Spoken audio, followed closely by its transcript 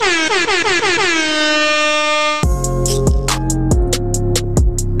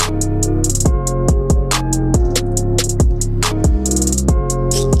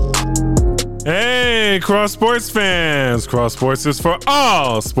Crosse Sports fans. Crosse Sports is for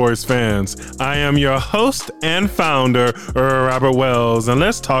all sports fans. I am your host and founder, Robert Wells, and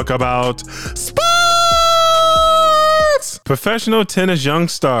let's talk about sports. Professional tennis young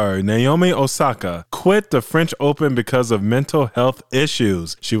star Naomi Osaka quit the French Open because of mental health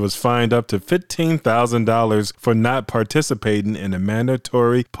issues. She was fined up to $15,000 for not participating in a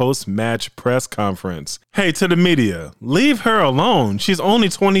mandatory post-match press conference. Hey, to the media, leave her alone. She's only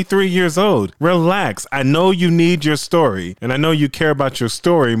 23 years old. Relax. I know you need your story, and I know you care about your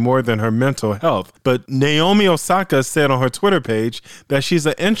story more than her mental health. But Naomi Osaka said on her Twitter page that she's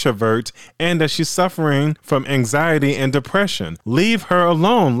an introvert and that she's suffering from anxiety and depression. Leave her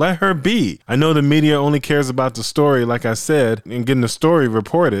alone. Let her be. I know the media only cares about the story, like I said, and getting the story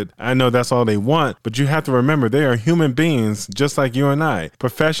reported. I know that's all they want, but you have to remember they are human beings just like you and I.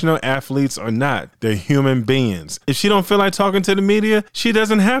 Professional athletes are not. They're human beings. If she don't feel like talking to the media, she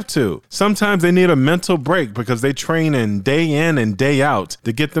doesn't have to. Sometimes they need a mental break because they train in and day out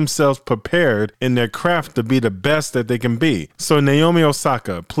to get themselves prepared in their craft to be the best that they can be. So Naomi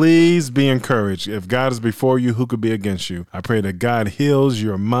Osaka, please be encouraged. If God is before you, who could be against you? I pray that God heals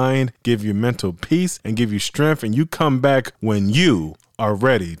your mind, give you mental peace, and give you strength, and you come back when you are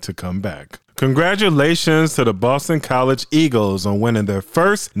ready to come back. Congratulations to the Boston College Eagles on winning their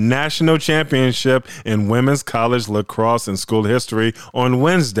first national championship in women's college lacrosse in school history on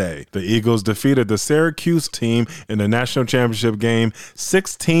Wednesday. The Eagles defeated the Syracuse team in the national championship game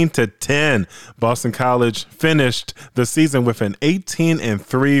 16-10. Boston College finished the season with an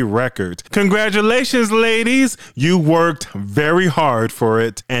 18-3 record. Congratulations, ladies. You worked very hard for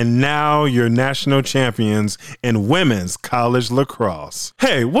it, and now you're national champions in women's college lacrosse.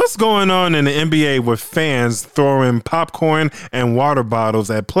 Hey, what's going on in the NBA with fans throwing popcorn and water bottles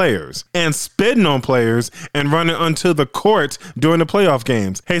at players and spitting on players and running onto the court during the playoff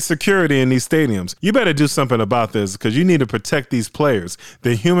games? Hey, security in these stadiums, you better do something about this because you need to protect these players.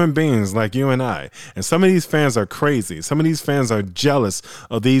 They're human beings like you and I. And some of these fans are crazy. Some of these fans are jealous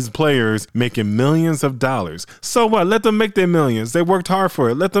of these players making millions of dollars. So what? Let them make their millions. They worked hard for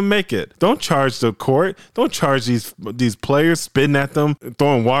it. Let them make it. Don't charge the court. Don't charge these players spitting at them,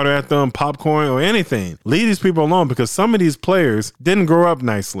 throwing water at them, popcorn or anything. Leave these people alone because some of these players didn't grow up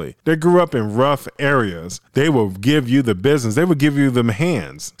nicely. They grew up in rough areas. They will give you the business. They will give you the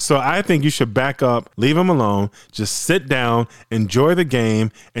hands. So I think you should back up, leave them alone, just sit down, enjoy the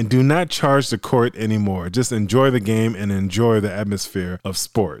game, and do not charge the court anymore. Just enjoy the game and enjoy the atmosphere of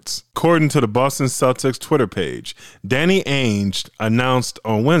sports. According to the Boston Celtics Twitter page, Danny Ainge announced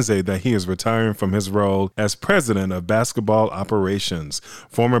on Wednesday that he is retiring from his role as president of basketball operations.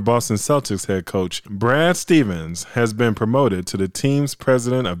 Former Boston Celtics head coach Brad Stevens has been promoted to the team's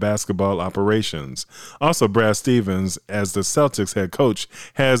president of basketball operations. Also, Brad Stevens, as the Celtics head coach,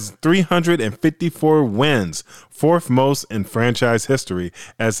 has 354 wins, fourth most in franchise history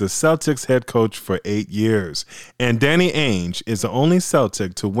as the Celtics head coach for 8 years. And Danny Ainge is the only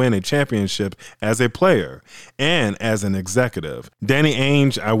Celtic to win a championship as a player and as an executive. Danny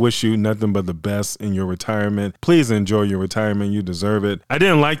Ainge, I wish you nothing but the best in your retirement. Please enjoy your retirement. You deserve it. I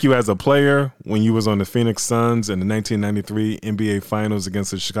didn't like you as a player when you was on the Phoenix Suns in the 1993 NBA Finals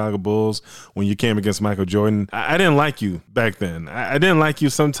against the Chicago Bulls when you came against Michael Jordan. I didn't like you back then. I didn't like you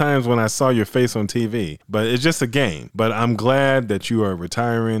sometimes when I saw your face on TV, but it's just a game. But I'm glad that you are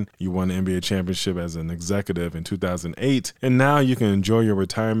retiring. You won the NBA championship as an executive in 2008, and now you can enjoy your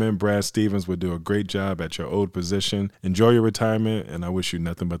retirement. Brad Stevens would do a great job at your old position. Enjoy your retirement, and I wish you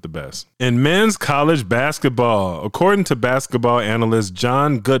nothing but the best. In men's college basketball, according to basketball analyst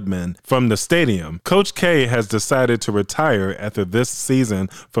John Goodman from the Stadium, Coach K has decided to retire after this season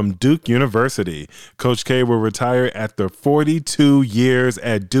from Duke University. Coach K will retire after 42 years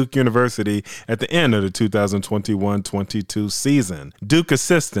at Duke University at the end of the 2021-22 season. Duke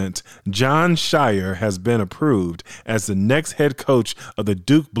assistant John Shire has been approved as the next head coach of the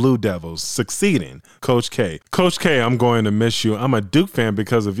Duke Blue Devils, succeeding Coach K. Coach K, I'm going to miss you. I'm a Duke fan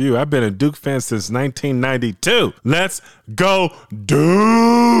because of you. I've been a Duke fan since 1992. Let's go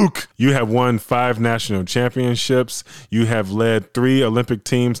Duke! You have won 5 national championships. You have led 3 Olympic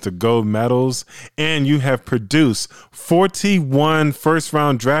teams to gold medals, and you have produced 41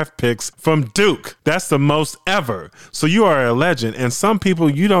 first-round draft picks from Duke. That's the most ever. So you are a legend, and some people,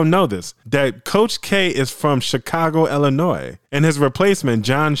 you don't know this, that Coach K is from Chicago, Illinois, and his replacement,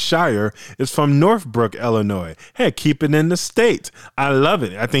 John Shire, is from Northbrook, Illinois. Hey, keep it in the state. I love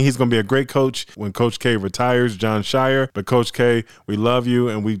it. I think he's going to be a great coach when Coach K retires, John Shire. But Coach K, we love you,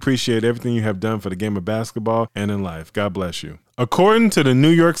 and we appreciate everything you have done for the game of basketball and in life. God bless you. According to the New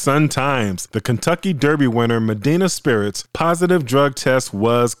York Sun-Times, the Kentucky Derby winner Medina Spirit's positive drug test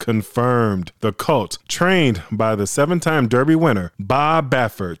was confirmed. The colt, trained by the 7-time Derby winner Bob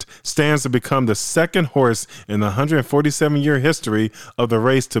Baffert, stands to become the second horse in the 147-year history of the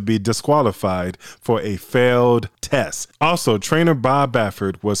race to be disqualified for a failed test. Also, trainer Bob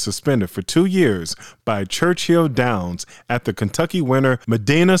Baffert was suspended for 2 years by Churchill Downs after Kentucky winner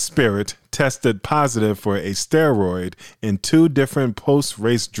Medina Spirit tested positive for a steroid in 2 different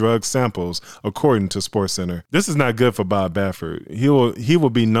post-race drug samples, according to SportsCenter. This is not good for Bob Baffert. He will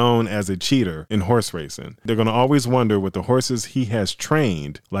be known as a cheater in horse racing. They're going to always wonder with the horses he has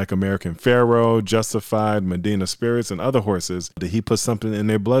trained, like American Pharoah, Justified, Medina Spirits, and other horses, did he put something in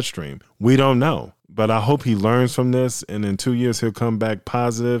their bloodstream? We don't know. But I hope he learns from this, and in 2 years he'll come back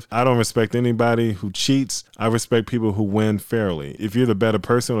positive. I don't respect anybody who cheats. I respect people who win fairly. If you're the better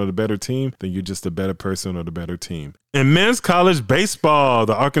person or the better team, then you're just the better person or the better team. In men's college baseball,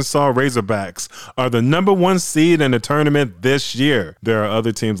 the Arkansas Razorbacks are the #1 seed in the tournament this year. There are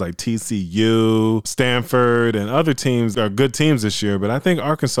other teams like TCU, Stanford, and other teams that are good teams this year, but I think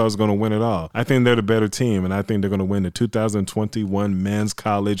Arkansas is going to win it all. I think they're the better team, and I think they're going to win the 2021 Men's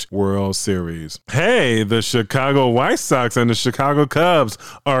College World Series. Hey, the Chicago White Sox and the Chicago Cubs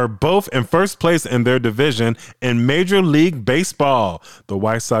are both in first place in their division in Major League Baseball. The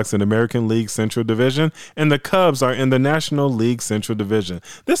White Sox in the American League Central Division, and the Cubs are in the National League Central Division.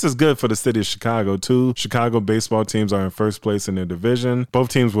 This is good for the city of Chicago, too. Chicago baseball teams are in first place in their division. Both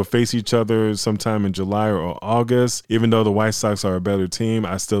teams will face each other sometime in July or August. Even though the White Sox are a better team,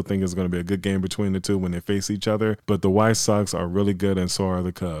 I still think it's going to be a good game between the two when they face each other. But the White Sox are really good, and so are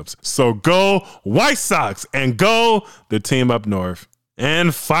the Cubs. So go White Sox and go the team up north.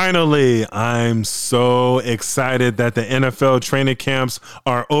 And finally, I'm so excited that the NFL training camps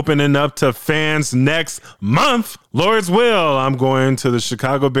are opening up to fans next month. Lord's will, I'm going to the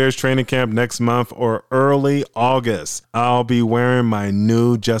Chicago Bears training camp next month or early August. I'll be wearing my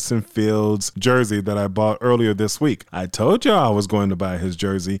new Justin Fields jersey that I bought earlier this week. I told you I was going to buy his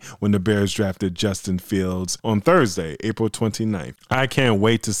jersey when the Bears drafted Justin Fields on Thursday, April 29th. I can't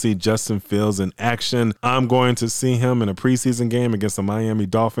wait to see Justin Fields in action. I'm going to see him in a preseason game against the Miami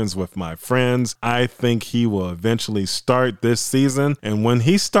Dolphins with my friends. I think he will eventually start this season, and when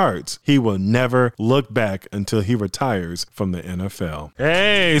he starts, he will never look back until he retires from the NFL.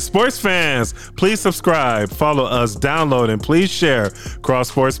 Hey, sports fans, please subscribe, follow us, download, and please share Crosse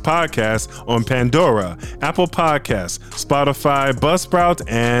Sports Podcast on Pandora, Apple Podcasts, Spotify, Buzzsprout,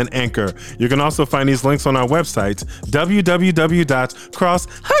 and Anchor. You can also find these links on our website,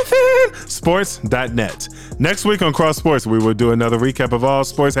 www.crosse-sports.net. Next week on Crosse Sports, we will do another recap of all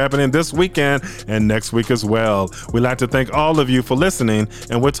sports happening this weekend and next week as well. We'd like to thank all of you for listening,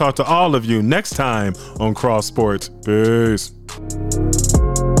 and we'll talk to all of you next time on Crosse Sports. Peace.